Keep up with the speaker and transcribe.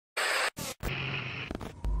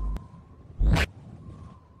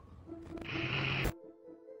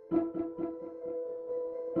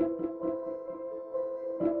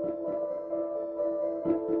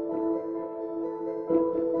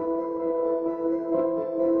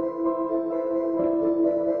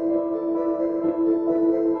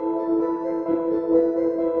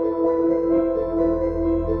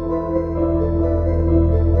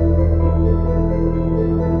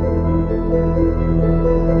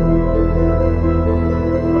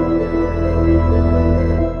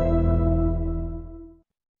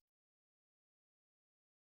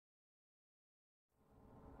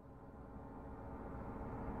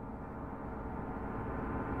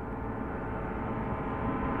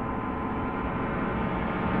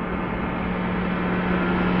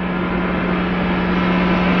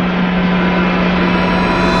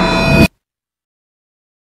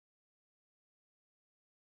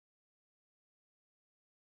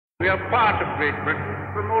We are part of Great Britain,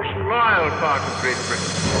 the most loyal part of Great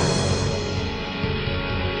Britain.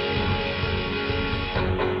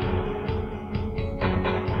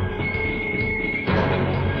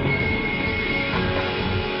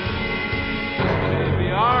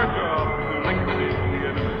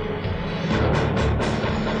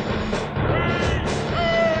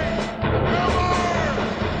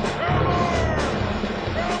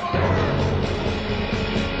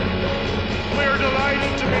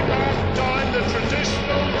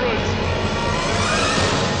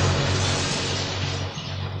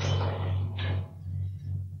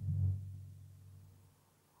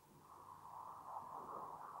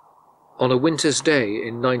 On a winter's day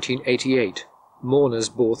in 1988, mourners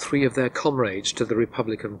bore 3 of their comrades to the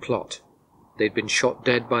Republican plot. They'd been shot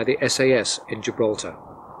dead by the SAS in Gibraltar.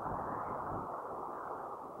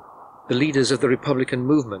 The leaders of the Republican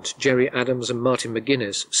movement, Gerry Adams and Martin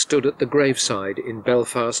McGuinness, stood at the graveside in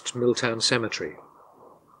Belfast's Milltown Cemetery.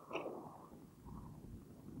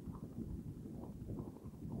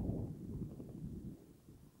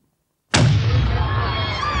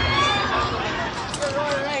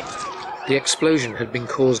 The explosion had been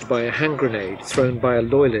caused by a hand grenade thrown by a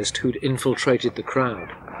loyalist who'd infiltrated the crowd.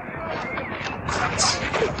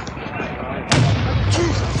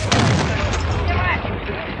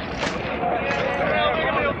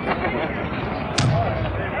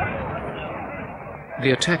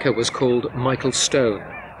 The attacker was called Michael Stone,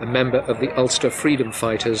 a member of the Ulster Freedom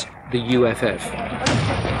Fighters, the UFF.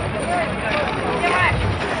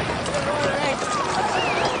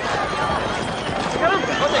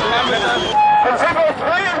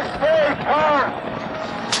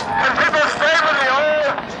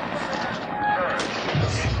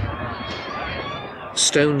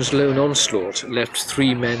 Stone's lone onslaught left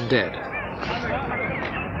 3 men dead.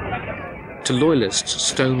 To loyalists,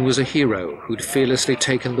 Stone was a hero who'd fearlessly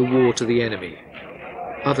taken the war to the enemy.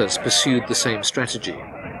 Others pursued the same strategy. It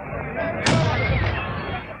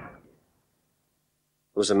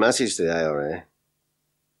was a message to the IRA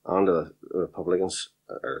and the Republicans,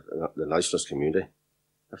 or the loyalist community.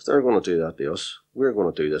 If they're going to do that to us, we're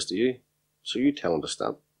going to do this to you. So you tell them to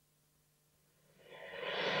stop.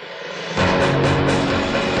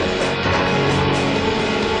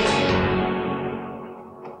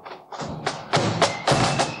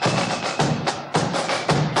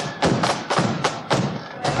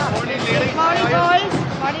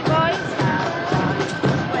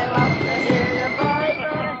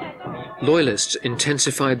 Loyalists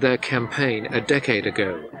intensified their campaign a decade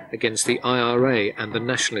ago against the IRA and the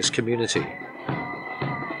nationalist community.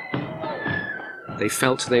 They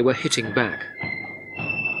felt they were hitting back.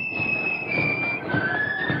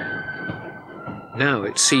 Now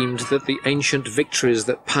it seemed that the ancient victories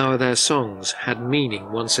that power their songs had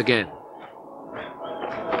meaning once again.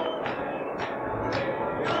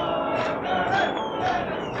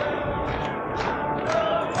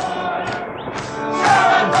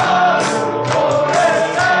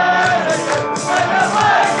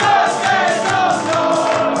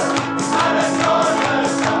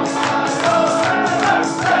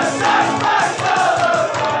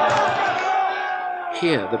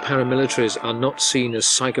 Here, the paramilitaries are not seen as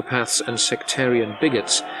psychopaths and sectarian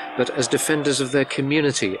bigots, but as defenders of their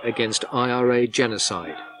community against IRA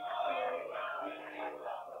genocide.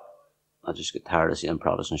 I just got tired of seeing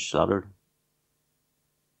Protestants slaughtered.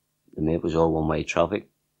 The mate was all one-way traffic.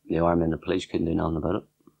 The army and the police couldn't do nothing about it.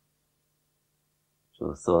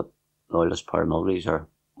 So I thought loyalist paramilitaries, or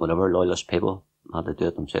whatever loyalist people, had to do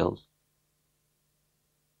it themselves.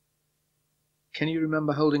 Can you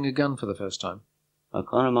remember holding a gun for the first time? I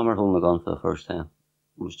can't remember holding a gun for the first time.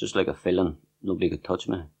 It was just like a feeling. Nobody could touch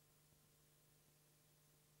me.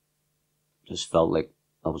 Just felt like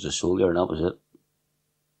I was a soldier and that was it.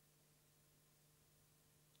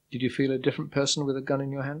 Did you feel a different person with a gun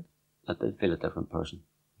in your hand? I did feel a different person.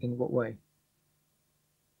 In what way?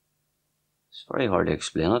 It's very hard to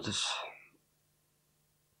explain it. It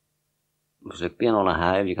was like being on a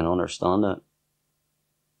high, you can understand it.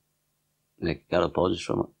 Like, got a buzz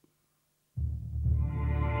from it.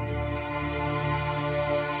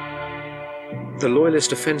 The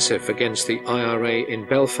Loyalist offensive against the IRA in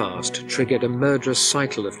Belfast triggered a murderous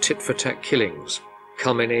cycle of tit-for-tat killings,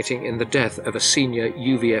 culminating in the death of a senior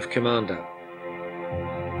UVF commander.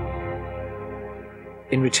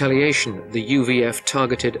 In retaliation, the UVF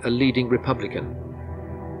targeted a leading Republican.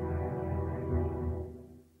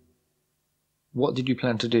 What did you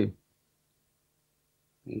plan to do?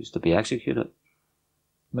 He was to be executed.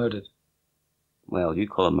 Murdered? Well, you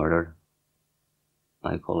call it murder.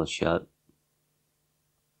 I call it shot.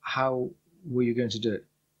 How were you going to do it?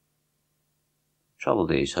 Travelled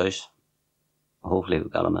to his house. Hopefully we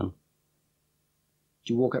got him in.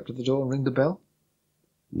 Did you walk up to the door and ring the bell?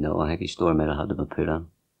 No, I think his door might have had to be put in.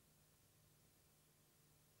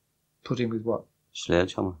 Put in with what?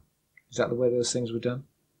 Sledgehammer. Is that the way those things were done?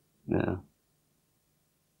 Yeah.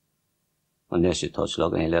 Unless you touch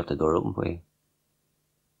luck and he left the door open for you.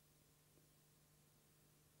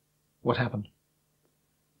 What happened?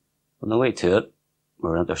 On the way to it, we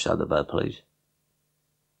were intercepted by police.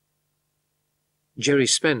 Jerry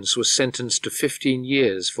Spence was sentenced to 15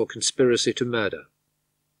 years for conspiracy to murder.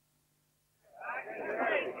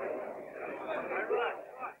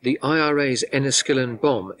 The IRA's Enniskillen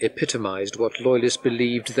bomb epitomised what loyalists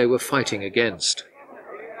believed they were fighting against.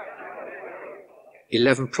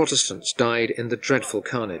 11 Protestants died in the dreadful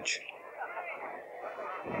carnage.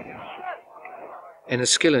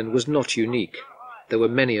 Enniskillen was not unique. There were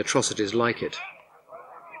many atrocities like it.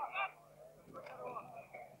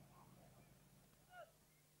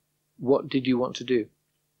 What did you want to do?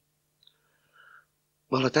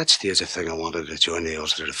 Well, at that stage, I think I wanted to join the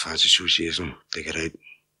Ulster Defence Association to get out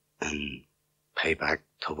and pay back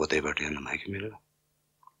to what they were doing in my community.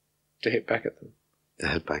 To hit back at them? To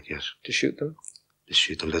hit back, yes. To shoot them? To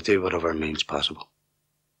shoot them, to do whatever means possible.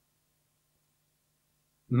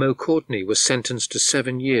 Mo Courtney was sentenced to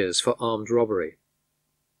 7 years for armed robbery.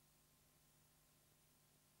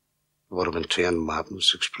 I would have been trained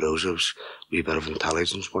weapons, explosives, wee bit of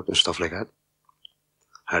intelligence work and stuff like that.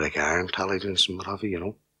 How to guard intelligence and what have you, you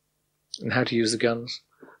know. And how to use the guns?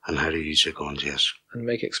 And how to use the guns, yes. And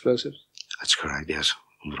make explosives? That's correct, yes.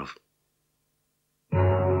 I would have.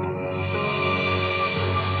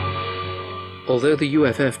 Although the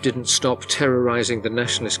UFF didn't stop terrorising the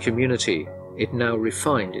nationalist community, it now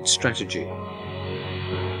refined its strategy.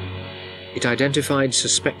 It identified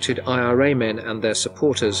suspected IRA men and their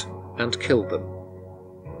supporters and killed them.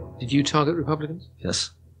 Did you target Republicans?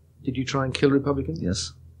 Yes. Did you try and kill Republicans?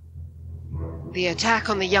 Yes. The attack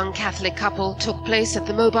on the young Catholic couple took place at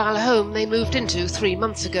the mobile home they moved into 3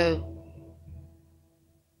 months ago.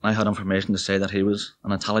 I had information to say that he was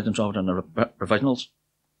an intelligence officer in the provisionals.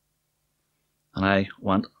 And I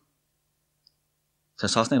went to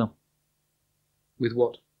assassinate him. With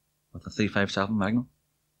what? With a 357 Magnum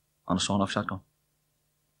and a sawn-off shotgun.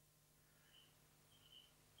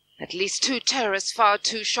 At least 2 terrorists fired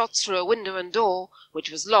 2 shots through a window and door, which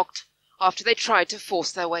was locked, after they tried to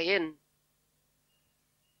force their way in.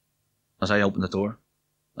 As I opened the door,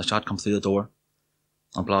 a shot come through the door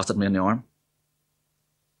and blasted me in the arm.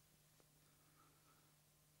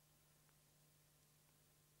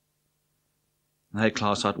 I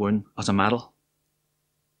classed that wound as a medal.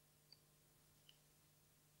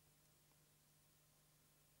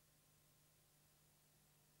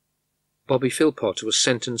 Bobby Philpott was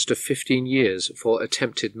sentenced to 15 years for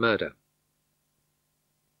attempted murder.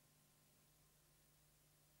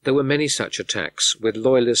 There were many such attacks, with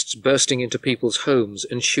loyalists bursting into people's homes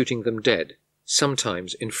and shooting them dead,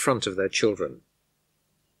 sometimes in front of their children.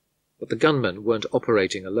 But the gunmen weren't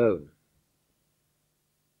operating alone.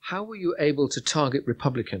 How were you able to target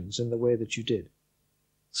Republicans in the way that you did?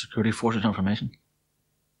 Security forces information.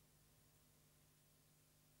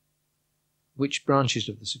 Which branches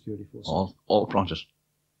of the security forces? All branches.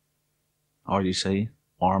 RUC,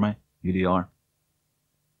 Army, UDR.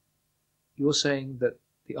 You're saying that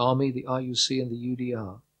the Army, the RUC and the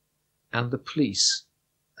UDR and the police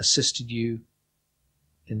assisted you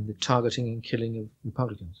in the targeting and killing of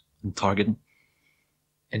Republicans? And targeting.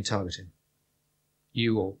 In targeting.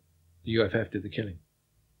 You or the UFF did the killing?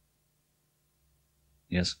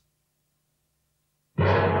 Yes.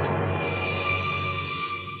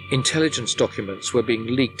 Intelligence documents were being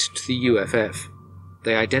leaked to the UFF.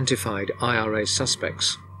 They identified IRA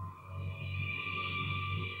suspects.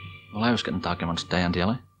 Well, I was getting documents day and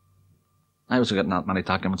daily. I was getting that many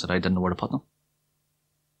documents that I didn't know where to put them.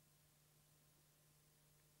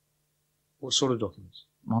 What sort of documents?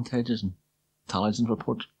 Montages and intelligence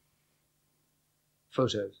reports.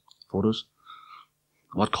 Photos? Photos.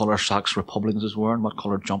 What colour socks Republicans was wearing, what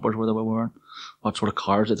colour jumpers were they were wearing, what sort of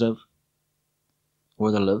cars they drove,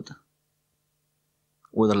 where they lived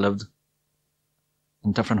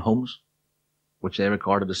in different homes, which they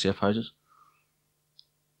regarded as safe houses.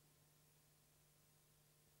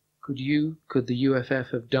 Could the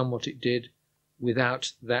UFF have done what it did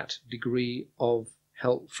without that degree of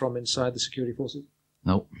help from inside the security forces?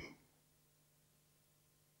 No.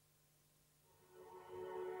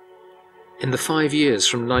 In the 5 years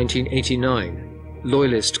from 1989,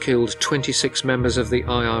 Loyalists killed 26 members of the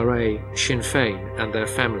IRA, Sinn Féin and their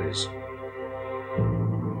families.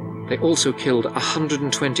 They also killed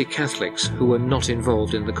 120 Catholics who were not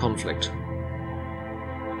involved in the conflict.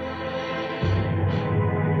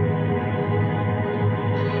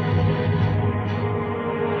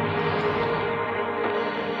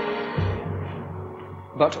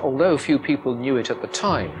 But although few people knew it at the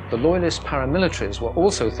time, the Loyalist paramilitaries were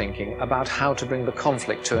also thinking about how to bring the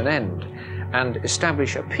conflict to an end and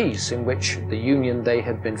establish a peace in which the union they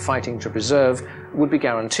had been fighting to preserve would be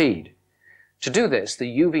guaranteed. To do this,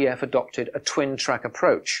 the UVF adopted a twin-track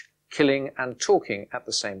approach, killing and talking at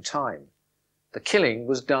the same time. The killing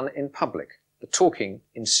was done in public, the talking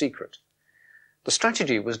in secret. The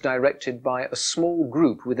strategy was directed by a small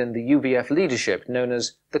group within the UVF leadership known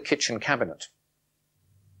as the Kitchen Cabinet.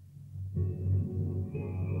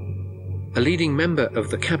 A leading member of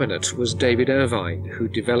the cabinet was David Irvine, who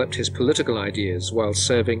developed his political ideas while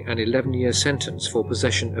serving an 11-year sentence for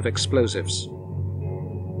possession of explosives.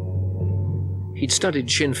 He'd studied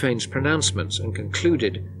Sinn Féin's pronouncements and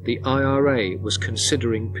concluded the IRA was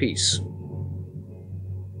considering peace.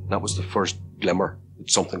 That was the first glimmer that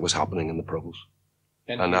something was happening in the Provost.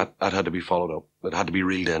 And that had to be followed up. It had to be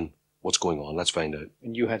reeled in. What's going on? Let's find out.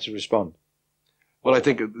 And you had to respond? Well, I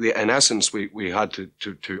think in essence we had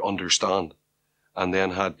to understand and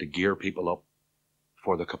then had to gear people up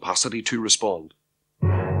for the capacity to respond.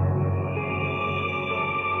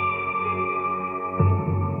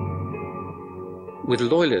 With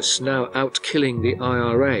Loyalists now out killing the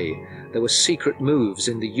IRA, there were secret moves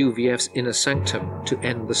in the UVF's inner sanctum to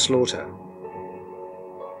end the slaughter.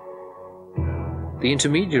 The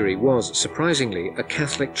intermediary was, surprisingly, a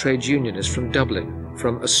Catholic trades unionist from Dublin,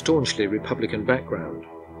 from a staunchly Republican background.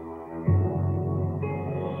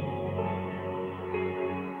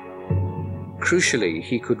 Crucially,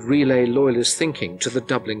 he could relay Loyalist thinking to the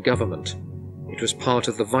Dublin government. It was part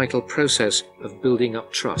of the vital process of building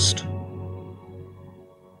up trust.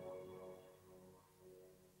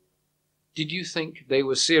 Did you think they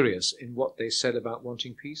were serious in what they said about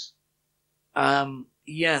wanting peace?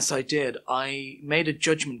 Yes, I did. I made a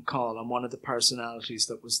judgment call on one of the personalities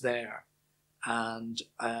that was there, and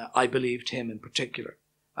I believed him in particular.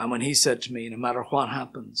 And when he said to me, no matter what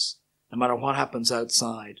happens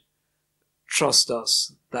outside, trust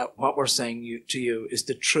us that what we're saying to you is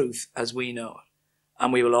the truth as we know it,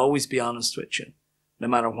 and we will always be honest with you. No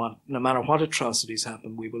matter what atrocities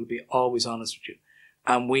happen, we will be always honest with you,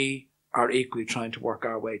 and we are equally trying to work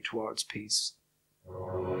our way towards peace.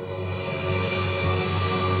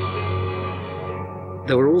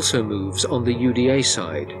 There were also moves on the UDA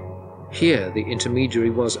side. Here, the intermediary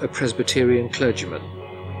was a Presbyterian clergyman.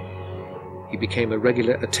 He became a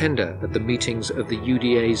regular attender at the meetings of the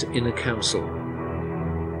UDA's inner council.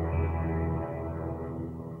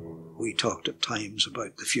 We talked at times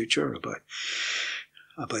about the future,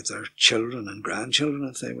 about their children and grandchildren,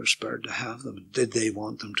 if they were spared to have them. Did they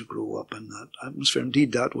want them to grow up in that atmosphere?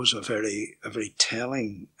 Indeed, that was a very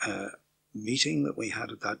telling meeting that we had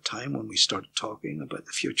at that time when we started talking about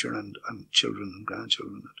the future and children and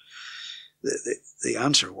grandchildren. The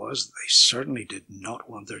answer was they certainly did not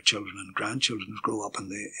want their children and grandchildren to grow up in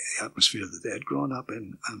the atmosphere that they had grown up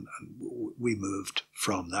in, and we moved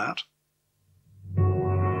from that.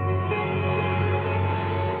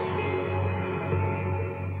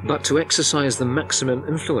 But to exercise the maximum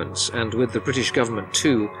influence, and with the British government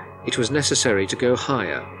too, it was necessary to go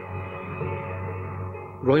higher.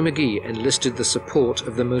 Roy McGee enlisted the support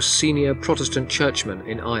of the most senior Protestant churchman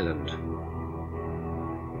in Ireland.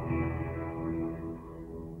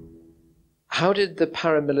 How did the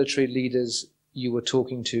paramilitary leaders you were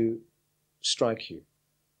talking to strike you?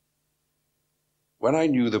 When I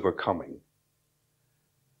knew they were coming,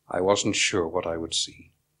 I wasn't sure what I would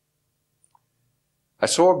see. I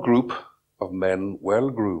saw a group of men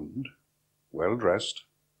well-groomed, well-dressed,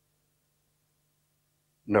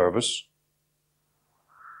 nervous.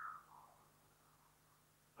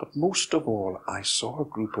 But most of all, I saw a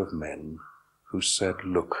group of men who said,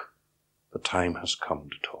 look, the time has come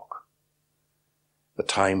to talk. The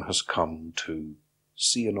time has come to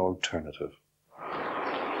see an alternative.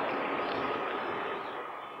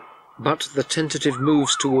 But the tentative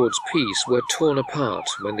moves towards peace were torn apart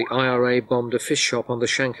when the IRA bombed a fish shop on the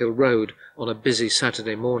Shankill Road on a busy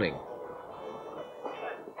Saturday morning.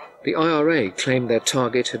 The IRA claimed their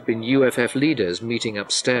target had been UFF leaders meeting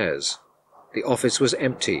upstairs. The office was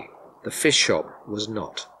empty. The fish shop was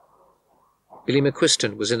not. Billy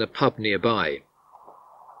McQuiston was in a pub nearby. It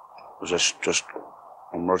was just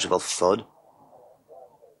a merciful thud.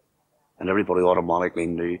 And everybody automatically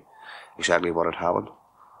knew exactly what had happened.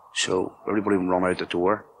 So everybody ran out the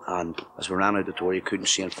door, and as we ran out the door, you couldn't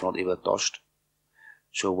see in front of you with dust.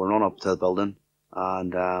 So we ran up to the building,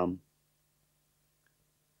 and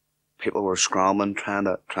people were scrambling, trying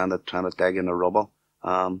to dig in the rubble,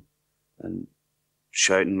 and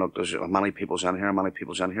shouting, "Look, there's many people's in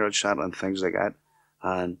here," etc., and things like that.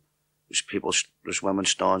 And there's women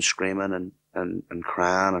standing screaming, and and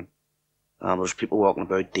crying, and there was people walking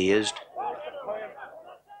about dazed,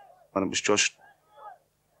 and it was just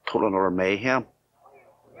total and utter mayhem.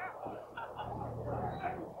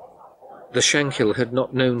 The Shankill had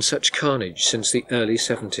not known such carnage since the early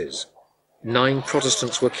 70s. 9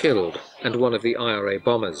 Protestants were killed and one of the IRA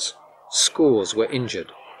bombers. Scores were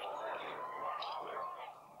injured.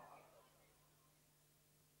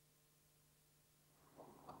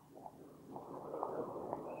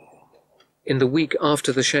 In the week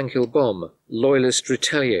after the Shankill bomb, Loyalists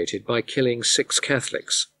retaliated by killing 6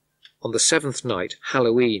 Catholics. On the 7th night,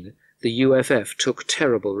 Halloween, the UFF took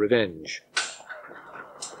terrible revenge.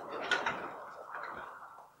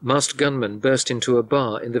 Masked gunmen burst into a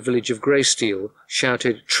bar in the village of Greysteel,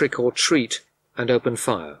 shouted "Trick or treat," and opened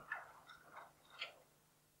fire.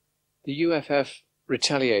 The UFF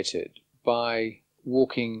retaliated by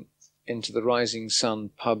walking into the Rising Sun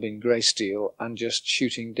pub in Greysteel and just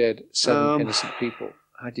shooting dead 7 innocent people.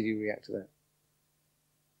 How did you react to that?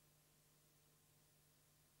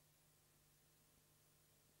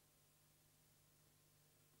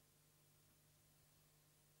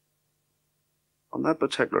 On that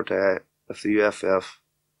particular day, if the UFF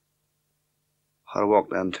had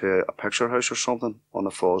walked into a picture house or something on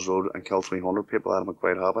the Falls Road and killed 300 people, I'd have been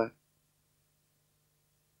quite happy.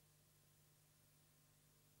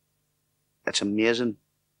 It's amazing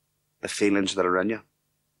the feelings that are in you.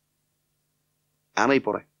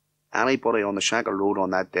 Anybody on the Shankill Road on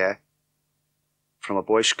that day, from a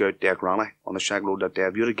Boy Scout to a granny on the Shankill Road that day,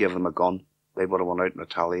 if you'd have given them a gun, they would have went out and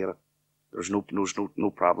retaliated. There's no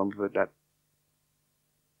problem about that.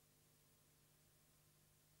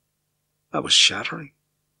 That was shattering,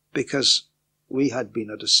 because we had been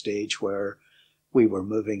at a stage where we were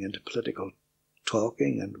moving into political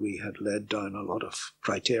talking and we had laid down a lot of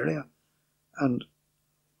criteria, and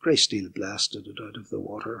Greysteel blasted it out of the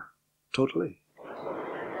water totally.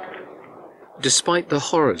 Despite the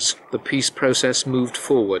horrors, the peace process moved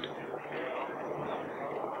forward.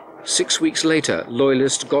 6 weeks later,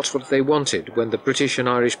 Loyalists got what they wanted when the British and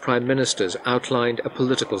Irish Prime Ministers outlined a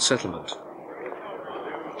political settlement.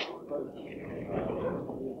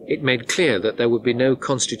 It made clear that there would be no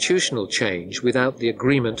constitutional change without the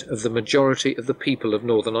agreement of the majority of the people of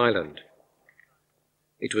Northern Ireland.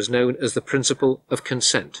 It was known as the principle of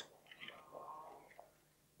consent.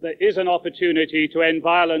 There is an opportunity to end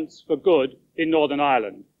violence for good in Northern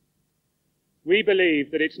Ireland. We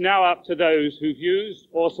believe that it's now up to those who've used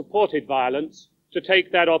or supported violence to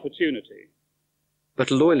take that opportunity.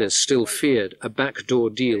 But Loyalists still feared a backdoor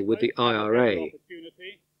deal with the IRA.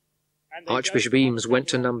 Archbishop Eames went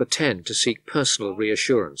to Number 10 to seek personal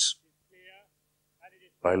reassurance.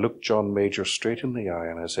 I looked John Major straight in the eye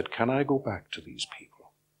and I said, can I go back to these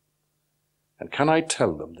people? And can I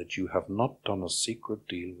tell them that you have not done a secret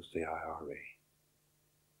deal with the IRA?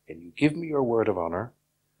 Can you give me your word of honour?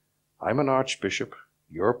 I'm an Archbishop,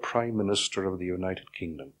 you're Prime Minister of the United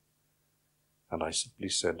Kingdom. And I simply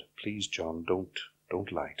said, please John,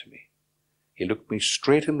 don't lie to me. He looked me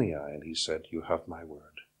straight in the eye and he said, you have my word.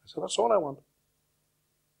 I said, that's all I want.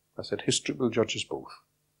 I said, history will judge us both.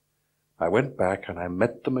 I went back and I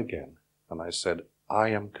met them again and I said, I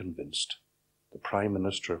am convinced the Prime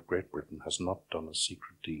Minister of Great Britain has not done a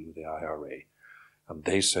secret deal with the IRA. And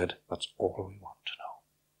they said, that's all we want to know.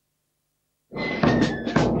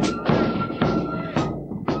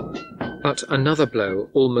 But another blow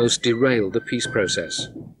almost derailed the peace process.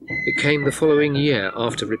 It came the following year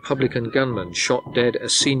after Republican gunmen shot dead a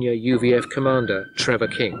senior UVF commander, Trevor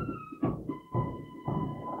King.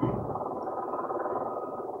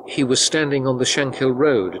 He was standing on the Shankill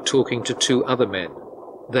Road talking to 2 other men.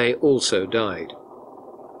 They also died.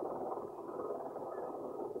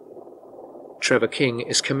 Trevor King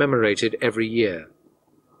is commemorated every year.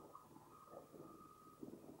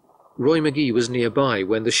 Roy McGee was nearby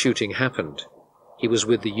when the shooting happened. He was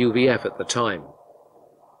with the UVF at the time.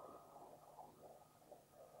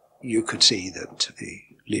 You could see that the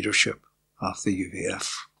leadership of the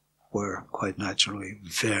UVF were quite naturally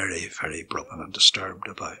very, very broken and disturbed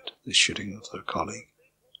about the shooting of their colleague.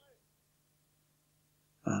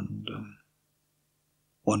 And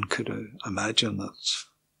one could imagine that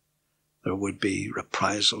there would be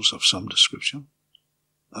reprisals of some description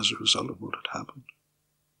as a result of what had happened.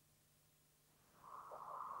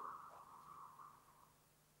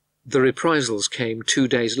 The reprisals came 2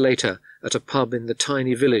 days later at a pub in the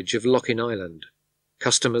tiny village of Loughin Island.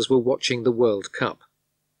 Customers were watching the World Cup.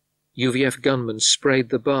 UVF gunmen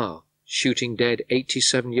sprayed the bar, shooting dead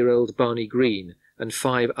 87-year-old Barney Green and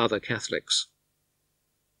 5 other Catholics.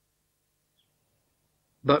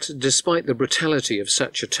 But despite the brutality of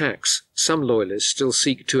such attacks, some loyalists still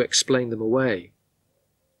seek to explain them away.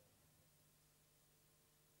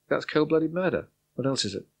 That's cold-blooded murder. What else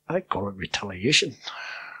is it? I call it retaliation,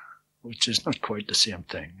 which is not quite the same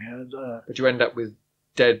thing. But you end up with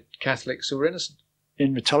dead Catholics who are innocent.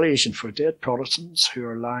 In retaliation for dead Protestants who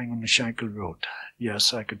are lying on the Shankill Road.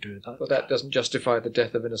 Yes, I could do that. But that doesn't justify the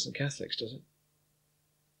death of innocent Catholics, does it?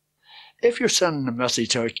 If you're sending a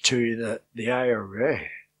message out to the IRA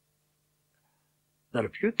that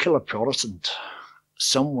if you kill a Protestant,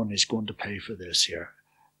 someone is going to pay for this here.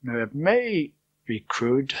 Now, it may be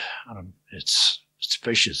crude and it's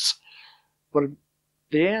vicious, but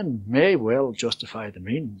the end may well justify the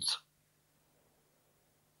means.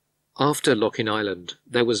 After Loughin Island,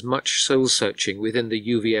 there was much soul-searching within the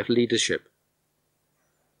UVF leadership.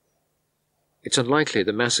 It's unlikely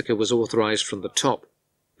the massacre was authorised from the top,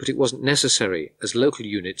 but it wasn't necessary, as local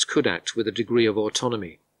units could act with a degree of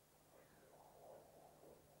autonomy.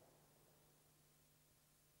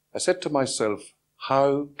 I said to myself,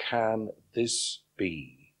 how can this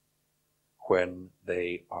be when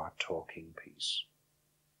they are talking peace?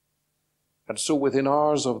 And so within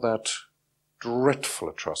hours of that dreadful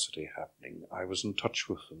atrocity happening, I was in touch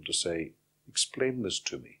with them to say, explain this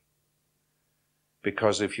to me.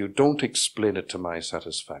 Because if you don't explain it to my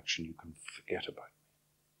satisfaction, you can forget about it.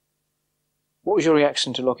 What was your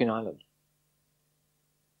reaction to Loughin Island?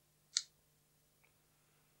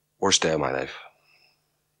 Worst day of my life.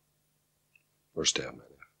 Worst day of my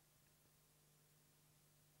life.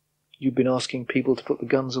 You've been asking people to put the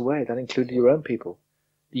guns away. That included your own people.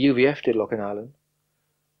 The UVF did Loughin Island.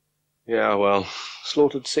 Yeah, well,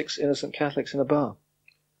 Slaughtered 6 innocent Catholics in a bar.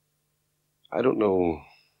 I don't know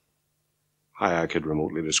how I could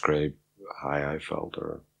remotely describe how I felt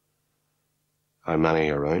or how many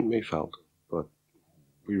around me felt, but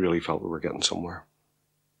we really felt we were getting somewhere.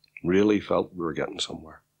 Really felt we were getting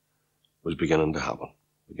somewhere. It was beginning to happen,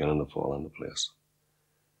 beginning to fall into place.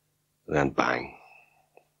 And then bang.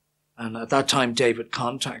 And at that time, David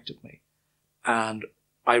contacted me, and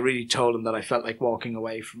I really told him that I felt like walking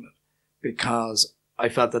away from it because I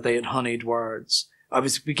felt that they had honeyed words. I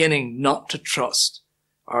was beginning not to trust,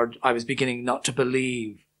 or I was beginning not to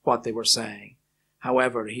believe what they were saying.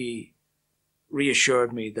 However, he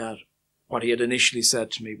reassured me that what he had initially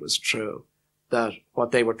said to me was true, that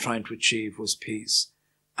what they were trying to achieve was peace,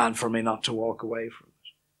 and for me not to walk away from it.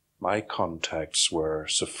 My contacts were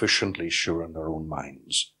sufficiently sure in their own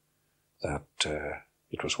minds that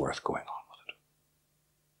it was worth going on with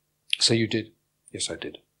it. So you did? Yes, I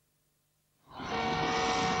did.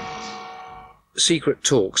 Secret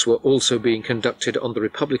talks were also being conducted on the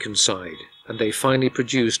Republican side, and they finally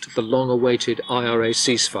produced the long-awaited IRA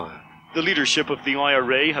ceasefire. The leadership of the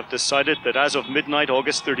IRA have decided that as of midnight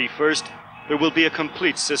August 31st, there will be a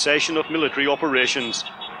complete cessation of military operations.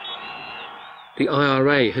 The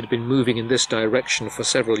IRA had been moving in this direction for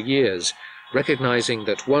several years, recognizing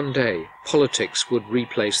that one day politics would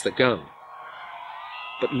replace the gun.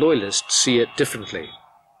 But loyalists see it differently.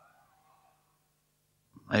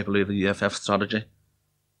 I believe the UFF strategy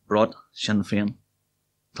brought Sinn Féin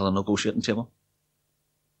to the negotiating table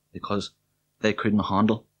because they couldn't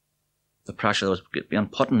handle the pressure that was being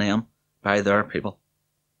put on them by their people.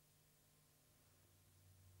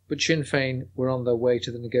 But Sinn Féin were on their way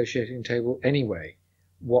to the negotiating table anyway.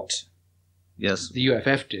 What Yes. the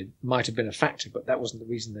UFF did might have been a factor, but that wasn't the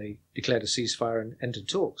reason they declared a ceasefire and entered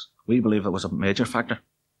talks. We believe it was a major factor.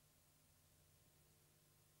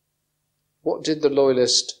 What did the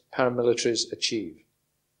loyalist paramilitaries achieve?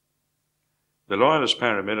 The loyalist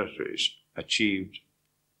paramilitaries achieved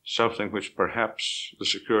something which perhaps the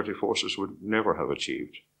security forces would never have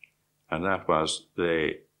achieved, and that was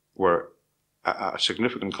they were a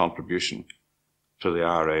significant contribution to the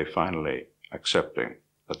IRA finally accepting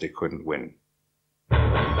that they couldn't win.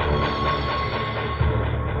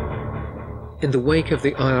 In the wake of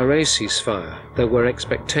the IRA ceasefire, there were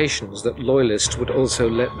expectations that loyalists would also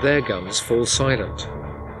let their guns fall silent.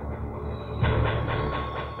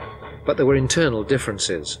 But there were internal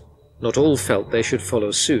differences. Not all felt they should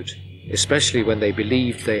follow suit, especially when they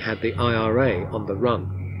believed they had the IRA on the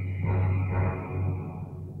run.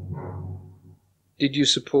 Did you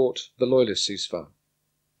support the loyalist ceasefire?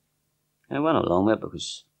 I went along with it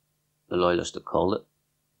because the loyalists had called it.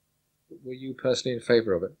 Were you personally in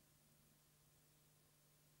favour of it?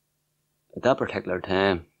 At that particular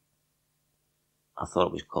time, I thought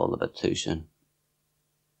it was called a bit too soon.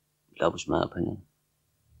 That was my opinion.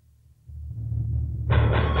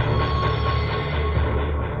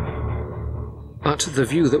 But the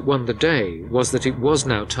view that won the day was that it was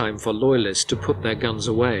now time for loyalists to put their guns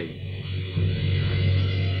away.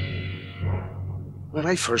 When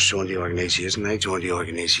I first joined the organisation, I joined the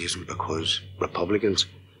organisation because Republicans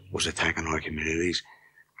was attacking our communities.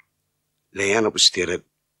 Then it was stated,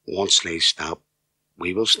 once they stop,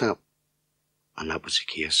 we will stop. And that was the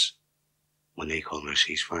case when they called our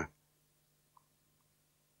ceasefire.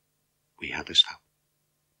 We had to stop.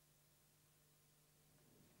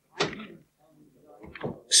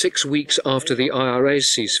 6 weeks after the IRA's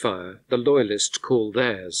ceasefire, the Loyalists called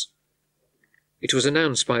theirs. It was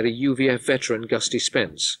announced by the UVF veteran Gusty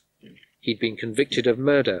Spence. He'd been convicted of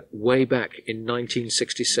murder way back in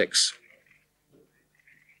 1966.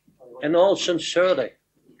 In all sincerity,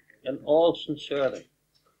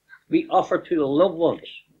 we offer to the loved ones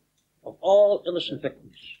of all innocent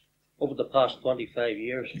victims over the past 25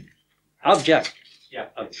 years abject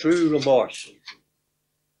and true remorse.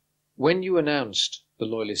 When you announced the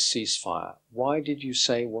Loyalist ceasefire, why did you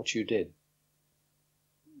say what you did?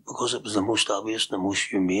 Because it was the most obvious, the most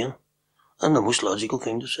humane, and the most logical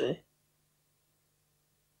thing to say.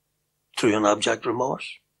 Through an abject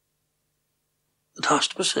remorse. It has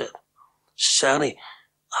to be said. Society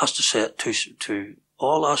has to say it to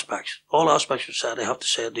all aspects. All aspects of society have to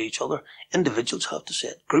say it to each other. Individuals have to say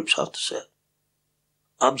it. Groups have to say it.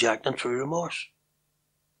 Abject and true remorse.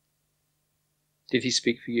 Did he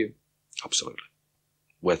speak for you? Absolutely.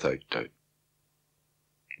 Without doubt.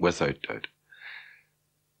 Without doubt.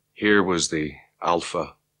 Here was the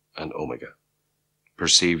alpha and omega,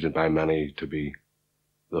 perceived by many to be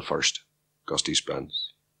the first, Gusty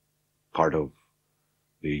Spence, part of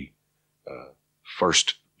the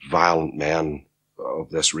first violent men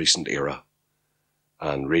of this recent era,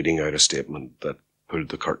 and reading out a statement that pulled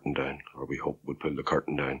the curtain down, or we hope would pull the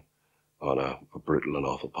curtain down, on a brutal and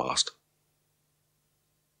awful past.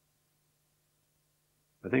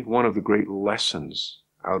 I think one of the great lessons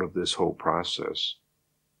out of this whole process,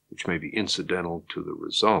 which may be incidental to the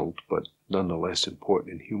result, but nonetheless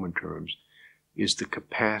important in human terms, is the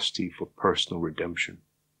capacity for personal redemption.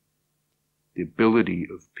 The ability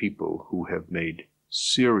of people who have made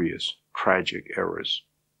serious, tragic errors,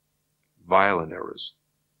 violent errors,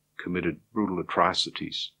 committed brutal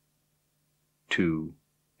atrocities, to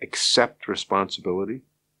accept responsibility,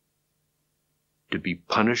 to be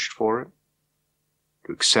punished for it,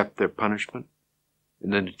 to accept their punishment,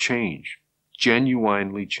 and then to change,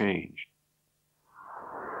 genuinely change.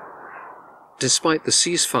 Despite the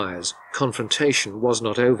ceasefires, confrontation was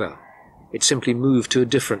not over. It simply moved to a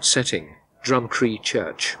different setting, Drumcree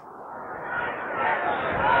Church.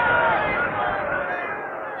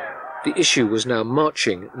 The issue was now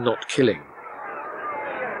marching, not killing.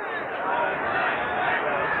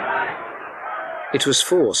 It was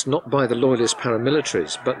forced not by the Loyalist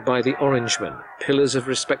paramilitaries, but by the Orangemen, pillars of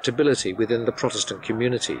respectability within the Protestant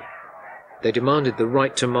community. They demanded the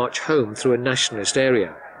right to march home through a nationalist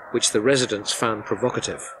area, which the residents found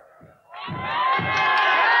provocative.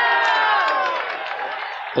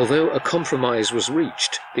 Although a compromise was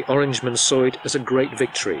reached, the Orangemen saw it as a great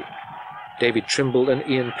victory. David Trimble and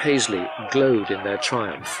Ian Paisley glowed in their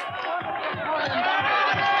triumph.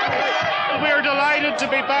 We're delighted to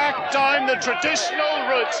be back down the traditional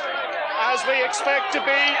route, as we expect to be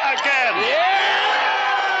again.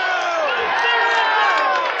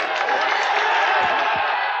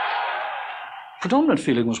 Predominant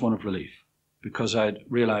feeling was one of relief, because I'd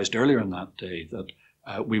realised earlier in that day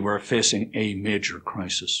that we were facing a major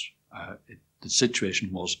crisis. The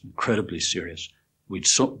situation was incredibly serious. We'd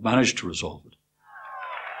managed to resolve it.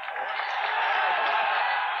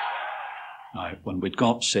 Now, when we'd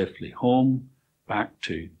got safely home, back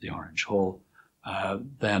to the Orange Hall,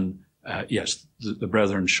 then, yes, the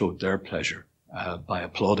brethren showed their pleasure by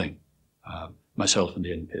applauding myself and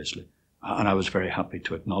Ian Paisley, and I was very happy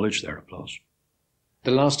to acknowledge their applause.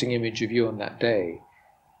 The lasting image of you on that day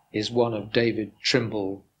is one of David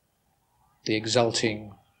Trimble, the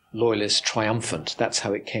exulting Loyalist triumphant. That's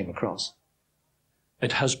how it came across.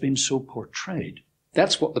 It has been so portrayed.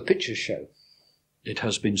 That's what the pictures show. It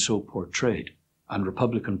has been so portrayed, and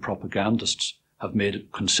Republican propagandists have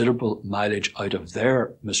made considerable mileage out of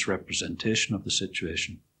their misrepresentation of the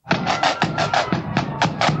situation.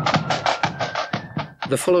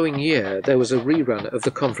 The following year, there was a rerun of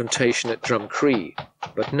the confrontation at Drumcree,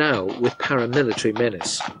 but now with paramilitary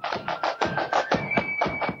menace.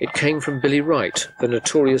 It came from Billy Wright, the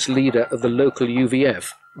notorious leader of the local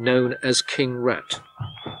UVF, known as King Rat.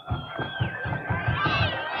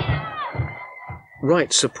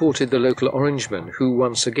 Wright supported the local Orangemen, who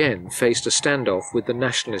once again faced a standoff with the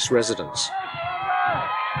nationalist residents.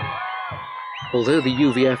 Although the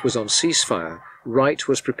UVF was on ceasefire, Wright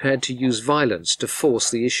was prepared to use violence to force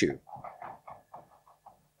the issue.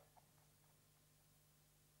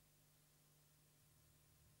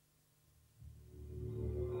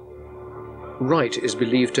 Wright is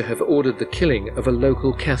believed to have ordered the killing of a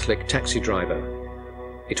local Catholic taxi driver.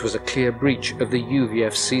 It was a clear breach of the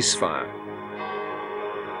UVF ceasefire.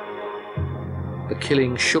 The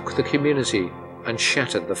killing shook the community and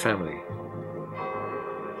shattered the family.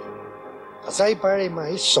 As I bury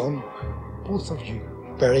my son, both of you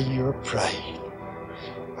bury your pride.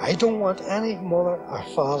 I don't want any mother or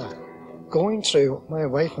father going through what my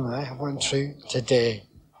wife and I have went through today.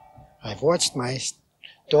 I've watched my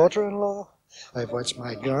daughter-in-law, I've watched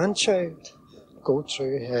my grandchild go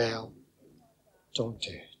through hell. Don't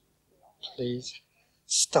do it. Please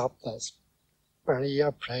stop this. Bury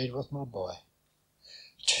your pride with my boy.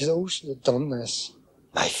 To those who have done this,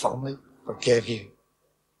 my family forgive you.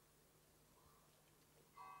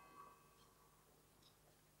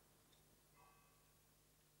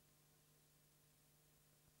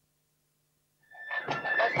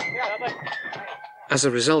 As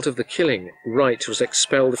a result of the killing, Wright was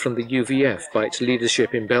expelled from the UVF by its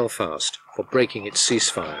leadership in Belfast for breaking its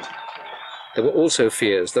ceasefire. There were also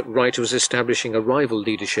fears that Wright was establishing a rival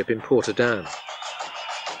leadership in Portadown.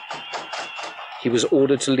 He was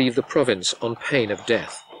ordered to leave the province on pain of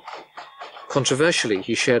death. Controversially,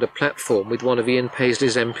 he shared a platform with one of Ian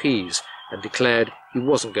Paisley's MPs and declared he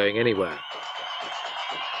wasn't going anywhere.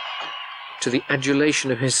 To the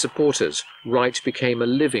adulation of his supporters, Wright became a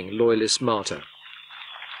living loyalist martyr.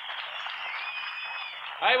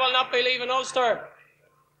 I will not be leaving Ulster.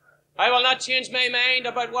 I will not change my mind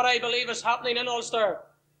about what I believe is happening in Ulster.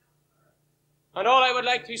 And all I would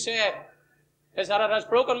like to say is that it has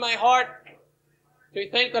broken my heart to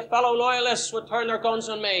think that fellow loyalists would turn their guns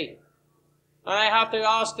on me. And I have to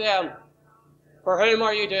ask them, for whom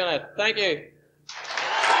are you doing it? Thank you.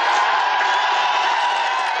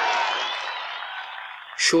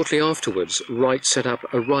 Shortly afterwards, Wright set up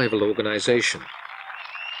a rival organisation.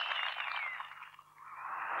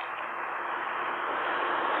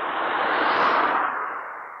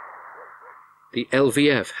 The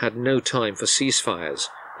LVF had no time for ceasefires,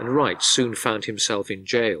 and Wright soon found himself in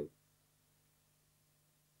jail.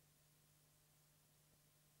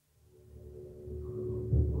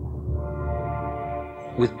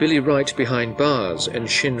 With Billy Wright behind bars and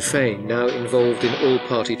Sinn Féin now involved in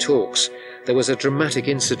all-party talks, there was a dramatic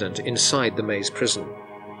incident inside the Maze prison.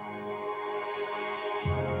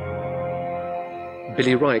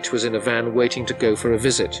 Billy Wright was in a van waiting to go for a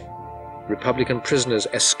visit. Republican prisoners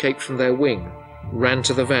escaped from their wing, ran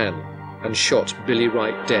to the van, and shot Billy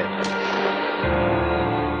Wright dead.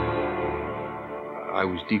 I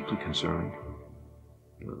was deeply concerned.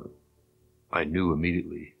 I knew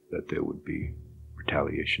immediately that there would be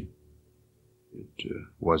retaliation. It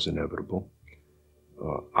was inevitable.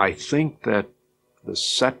 I think that the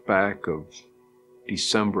setback of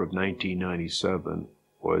December of 1997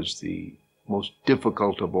 was the most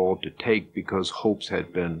difficult of all to take because hopes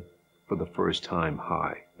had been, for the first time,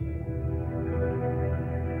 high.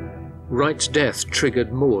 Wright's death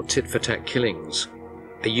triggered more tit-for-tat killings.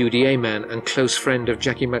 A UDA man and close friend of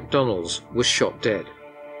Jackie MacDonald's was shot dead.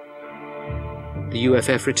 The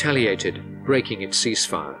UFF retaliated, breaking its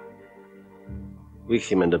ceasefire. We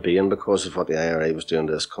came into being because of what the IRA was doing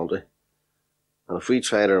to this country. And if we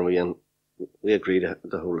tried our way in, we agreed to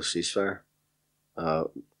hold a ceasefire. But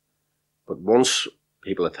once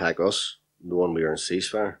people attack us, knowing we are in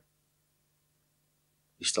ceasefire,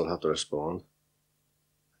 we still have to respond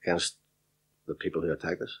against the people who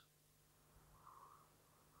attack us.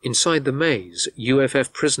 Inside the Maze,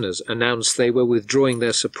 UFF prisoners announced they were withdrawing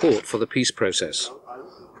their support for the peace process.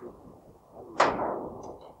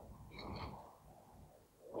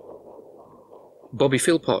 Bobby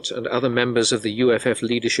Philpott and other members of the UFF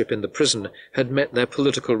leadership in the prison had met their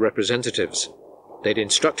political representatives. They'd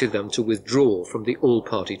instructed them to withdraw from the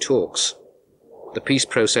all-party talks. The peace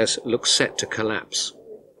process looked set to collapse.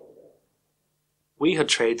 We had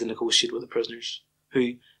tried to negotiate with the prisoners,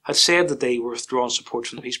 who had said that they were withdrawing support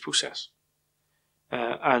from the peace process.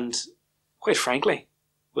 And, quite frankly,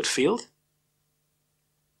 it failed,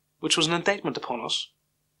 which was an indictment upon us.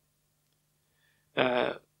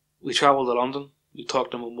 We travelled to London, we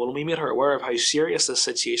talked to them, and we made her aware of how serious this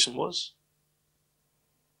situation was.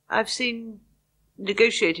 I've seen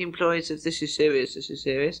negotiating ploys of this is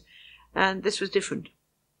serious, and this was different.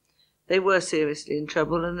 They were seriously in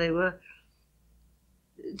trouble, and they were,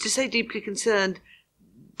 to say deeply concerned,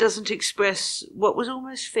 doesn't express what was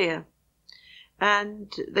almost fear.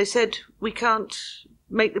 And they said, we can't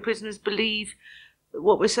make the prisoners believe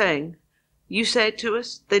what we're saying. You say it to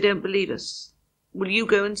us, they don't believe us. Will you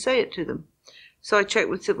go and say it to them? So I checked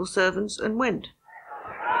with civil servants and went.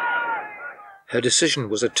 Her decision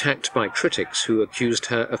was attacked by critics who accused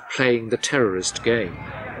her of playing the terrorist game.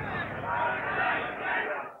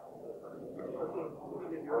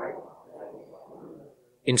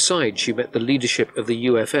 Inside, she met the leadership of the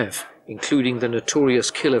UFF, including the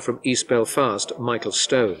notorious killer from East Belfast, Michael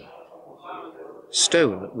Stone.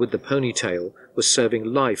 Stone, with the ponytail, was serving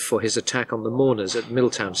life for his attack on the mourners at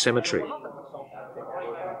Milltown Cemetery.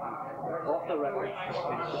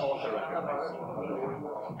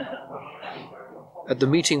 At the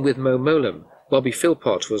meeting with Mo Mowlam, Bobby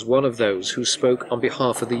Philpott was one of those who spoke on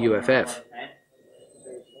behalf of the UFF.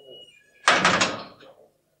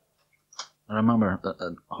 I remember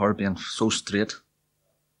her being so straight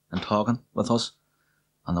and talking with us,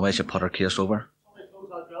 and the way she put her case over.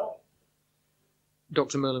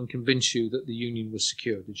 Dr. Mowlam convinced you that the union was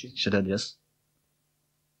secure, did she? She did, yes.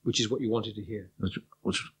 Which is what you wanted to hear.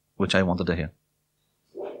 Which I wanted to hear.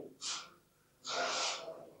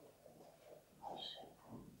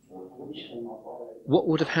 What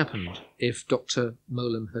would have happened if Dr.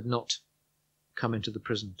 Mowlam had not come into the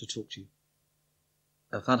prison to talk to you?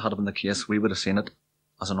 If that had been the case, we would have seen it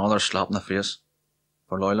as another slap in the face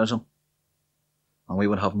for loyalism, and we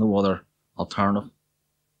would have no other alternative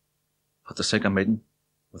but to seek a meeting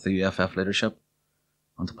with the UFF leadership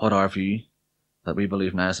and to put our view that we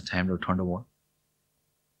believe now is the time to return to war.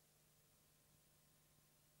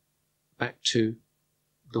 Back to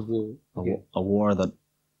the war. A war that,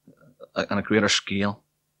 on a greater scale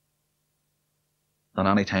than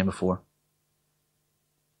any time before.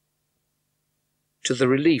 To the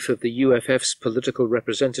relief of the UFF's political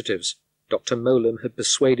representatives, Dr. Mowlam had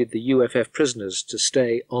persuaded the UFF prisoners to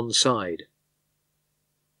stay on side.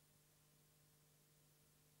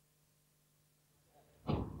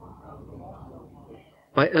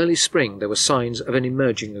 By early spring, there were signs of an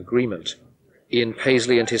emerging agreement. Ian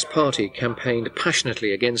Paisley and his party campaigned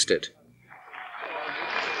passionately against it.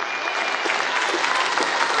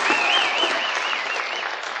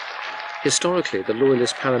 Historically, the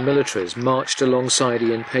Loyalist paramilitaries marched alongside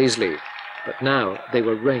Ian Paisley, but now they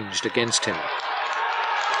were ranged against him.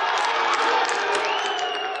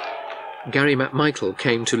 Gary McMichael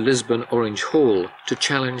came to Lisbon Orange Hall to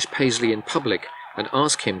challenge Paisley in public and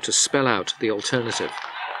ask him to spell out the alternative.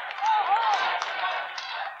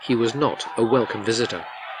 He was not a welcome visitor.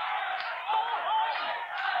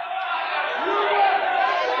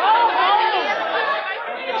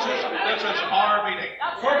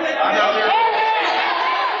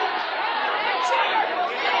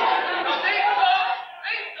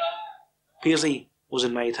 Paisley was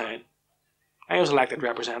in my town. I was elected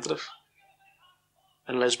representative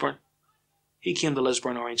in Lisburn. He came to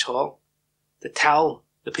Lisburn Orange Hall to tell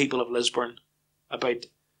the people of Lisburn about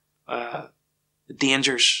the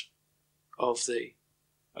dangers of the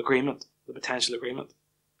agreement, the potential agreement,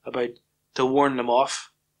 to warn them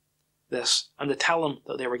off this, and to tell them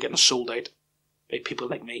that they were getting sold out by people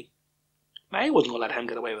like me. Now, I wasn't going to let him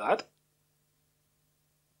get away with that.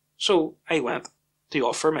 So I went to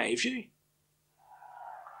offer my view.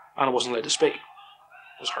 And I wasn't allowed to speak.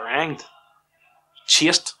 I was harangued,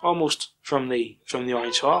 chased almost from the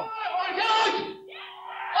Orange Hall.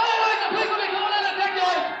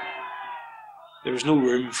 There was no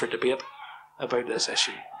room for debate about this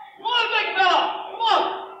issue. If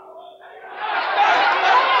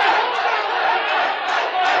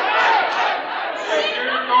you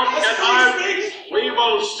don't get out, we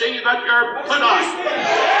will see that you're put out.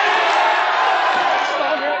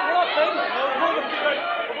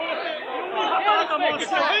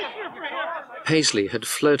 Paisley had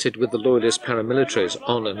flirted with the Loyalist paramilitaries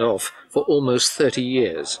on and off for almost 30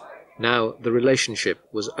 years. Now the relationship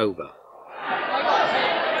was over.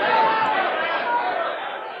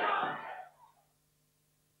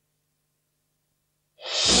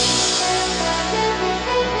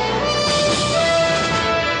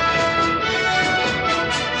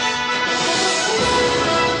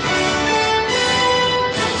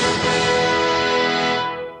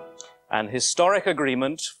 An historic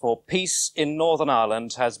agreement for peace in Northern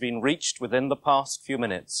Ireland has been reached within the past few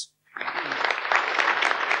minutes.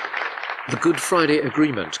 The Good Friday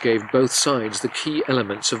Agreement gave both sides the key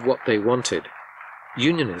elements of what they wanted.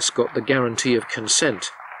 Unionists got the guarantee of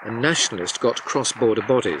consent, and Nationalists got cross-border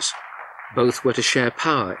bodies. Both were to share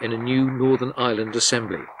power in a new Northern Ireland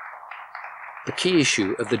Assembly. The key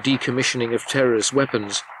issue of the decommissioning of terrorist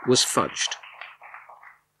weapons was fudged.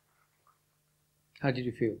 How did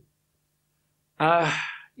you feel?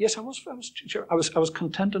 Yes, I was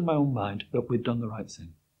content in my own mind that we'd done the right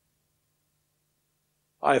thing.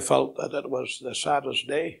 I felt that it was the saddest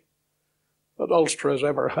day that Ulster has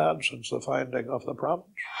ever had since the founding of the province.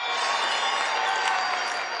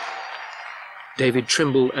 David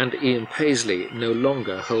Trimble and Ian Paisley no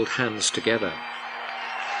longer hold hands together.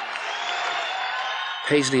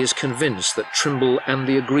 Paisley is convinced that Trimble and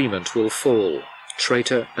the agreement will fall.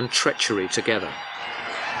 traitor and treachery together.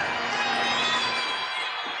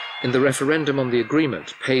 In the referendum on the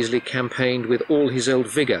agreement, Paisley campaigned with all his old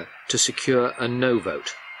vigour to secure a no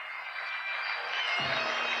vote.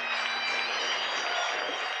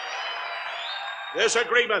 This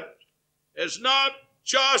agreement is not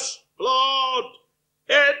just flawed,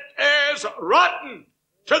 it is rotten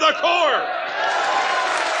to the core.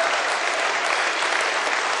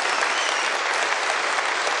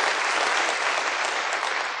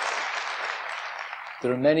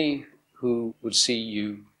 There are many who would see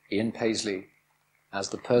you, Ian Paisley, as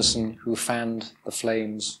the person who fanned the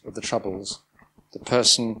flames of the Troubles, the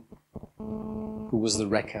person who was the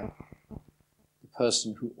wrecker, the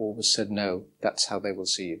person who always said no. That's how they will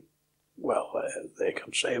see you. Well, they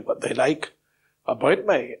can say what they like about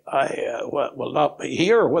me. I will not be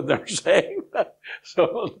here when they're saying that,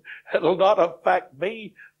 so it'll not affect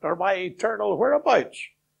me nor my eternal whereabouts.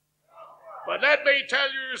 But let me tell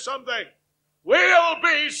you something. We'll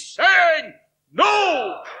be saying no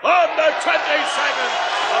on the 22nd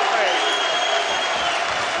of May.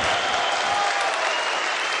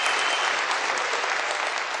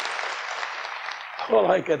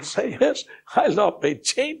 All I can say is I'll not be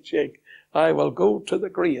changing. I will go to the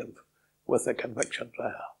grave with the convictions I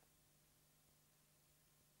have.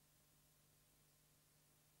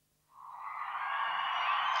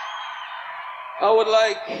 I would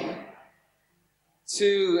like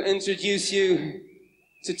to introduce you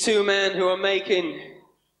to two men who are making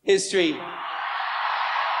history.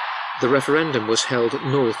 The referendum was held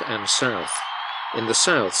north and south. In the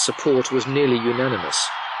south, support was nearly unanimous.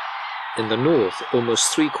 In the north,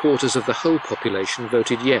 almost 3/4 of the whole population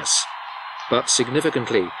voted yes, but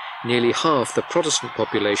significantly, nearly half the Protestant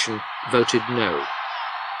population voted no.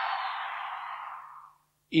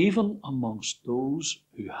 Even amongst those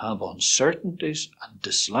who have uncertainties and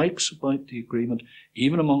dislikes about the agreement,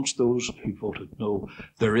 even amongst those who voted no,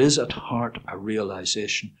 there is at heart a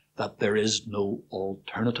realisation that there is no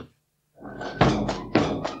alternative.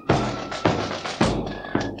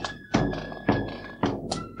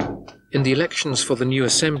 In the elections for the new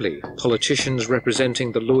assembly, politicians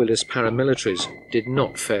representing the loyalist paramilitaries did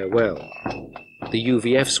not fare well. The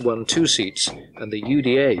UVFs won 2 seats and the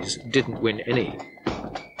UDAs didn't win any.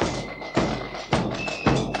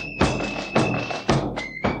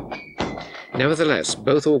 Nevertheless,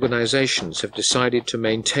 both organisations have decided to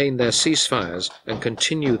maintain their ceasefires and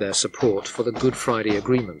continue their support for the Good Friday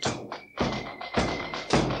Agreement.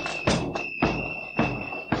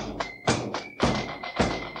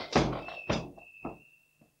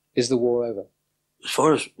 Is the war over? As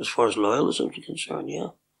far as loyalism is concerned, yeah.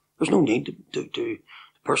 There's no need to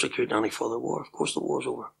persecute any further war. Of course the war's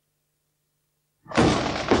over.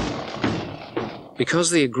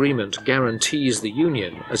 Because the agreement guarantees the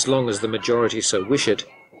Union as long as the majority so wish it,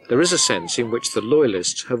 there is a sense in which the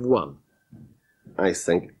Loyalists have won. I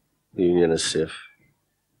think the Union is safe.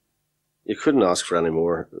 You couldn't ask for any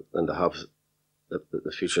more than to have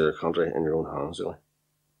the future of the country in your own hands, really.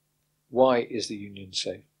 Why is the Union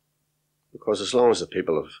safe? Because as long as the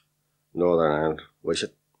people of Northern Ireland wish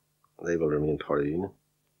it, they will remain part of the Union.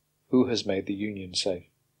 Who has made the Union safe?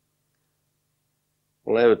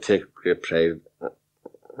 Well, I would take great pride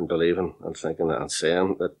in believing and thinking and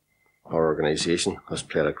saying that our organisation has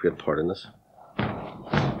played a great part in this.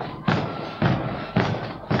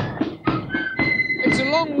 It's a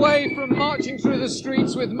long way from marching through the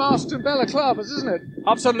streets with masked and balaclavas, isn't it?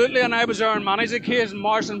 Absolutely, and I was there on many occasions,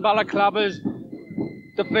 marching and balaclavas,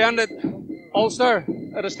 defended Ulster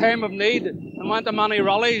at its time of need, and went to many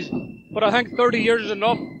rallies. But I think 30 years is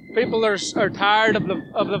enough. People are tired of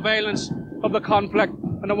the violence, of the conflict,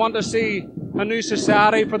 and they want to see a new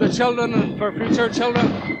society for the children and for future children.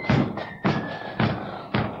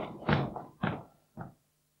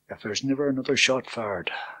 If there's never another shot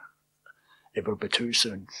fired, it will be too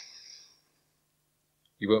soon.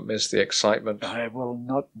 You won't miss the excitement. I will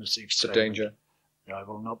not miss the excitement. The danger. I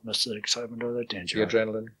will not miss the excitement or the danger. The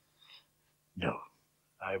adrenaline. No.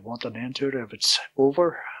 I want an end to it. If it's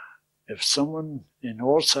over, if someone in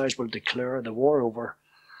all sides will declare the war over,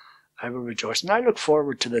 I will rejoice. And I look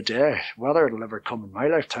forward to the day, whether it'll ever come in my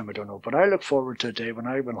lifetime, I don't know, but I look forward to the day when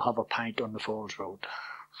I will have a pint on the Falls Road.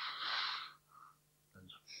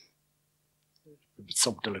 It's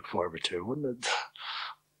something to look forward to, wouldn't it?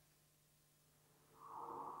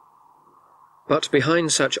 But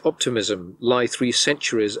behind such optimism lie 3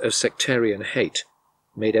 centuries of sectarian hate,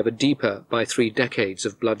 made ever deeper by 3 decades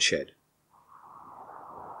of bloodshed.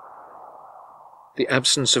 The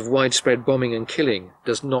absence of widespread bombing and killing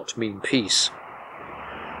does not mean peace.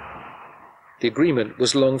 The agreement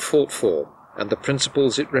was long fought for, and the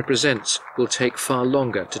principles it represents will take far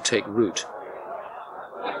longer to take root.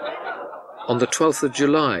 On the 12th of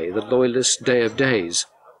July, the Loyalist Day of Days,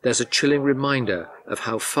 there's a chilling reminder of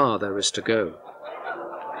how far there is to go.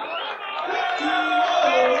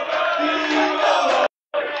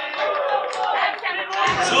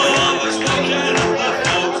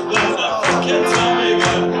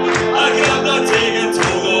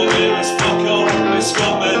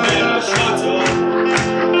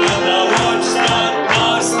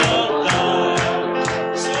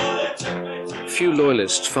 Few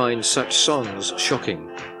Loyalists find such songs shocking.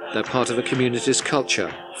 They're part of a community's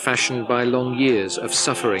culture, fashioned by long years of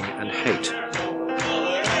suffering and hate.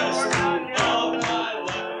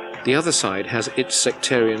 The other side has its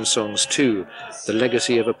sectarian songs too, the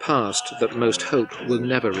legacy of a past that most hope will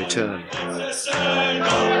never return.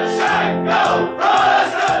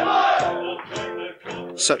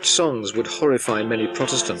 Such songs would horrify many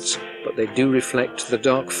Protestants, but they do reflect the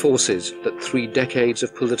dark forces that 3 decades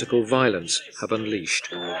of political violence have unleashed.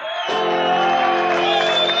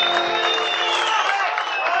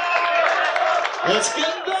 Let's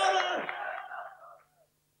get better!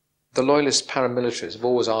 The Loyalist paramilitaries have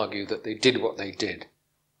always argued that they did what they did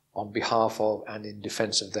on behalf of and in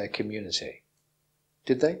defence of their community.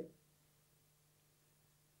 Did they?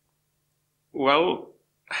 Well,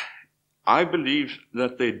 I believe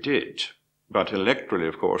that they did, but electorally,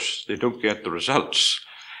 of course, they don't get the results.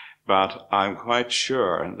 But I'm quite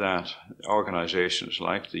sure that organisations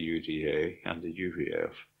like the UDA and the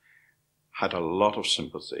UVF had a lot of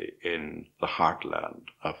sympathy in the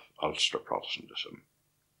heartland of Ulster Protestantism.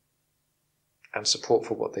 And support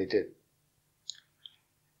for what they did.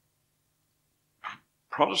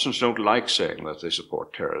 Protestants don't like saying that they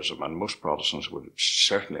support terrorism, and most Protestants would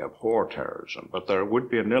certainly abhor terrorism, but there would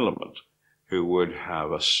be an element who would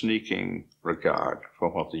have a sneaking regard for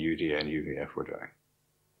what the UDA and UVF were doing.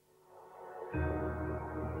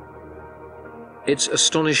 It's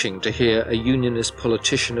astonishing to hear a unionist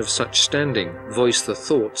politician of such standing voice the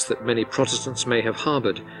thoughts that many Protestants may have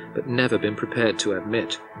harboured but never been prepared to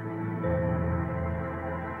admit.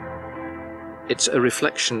 It's a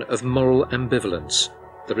reflection of moral ambivalence,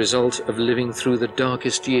 the result of living through the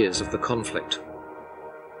darkest years of the conflict.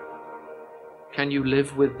 Can you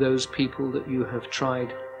live with those people that you have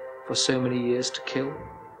tried for so many years to kill?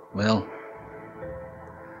 Well,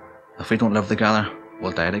 if we don't live together,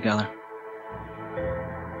 we'll die together.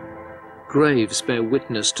 Graves bear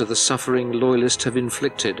witness to the suffering Loyalists have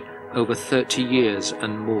inflicted over 30 years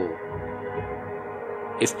and more.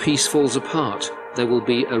 If peace falls apart, there will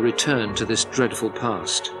be a return to this dreadful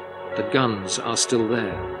past. The guns are still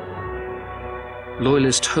there.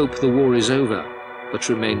 Loyalists hope the war is over, but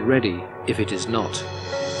remain ready if it is not.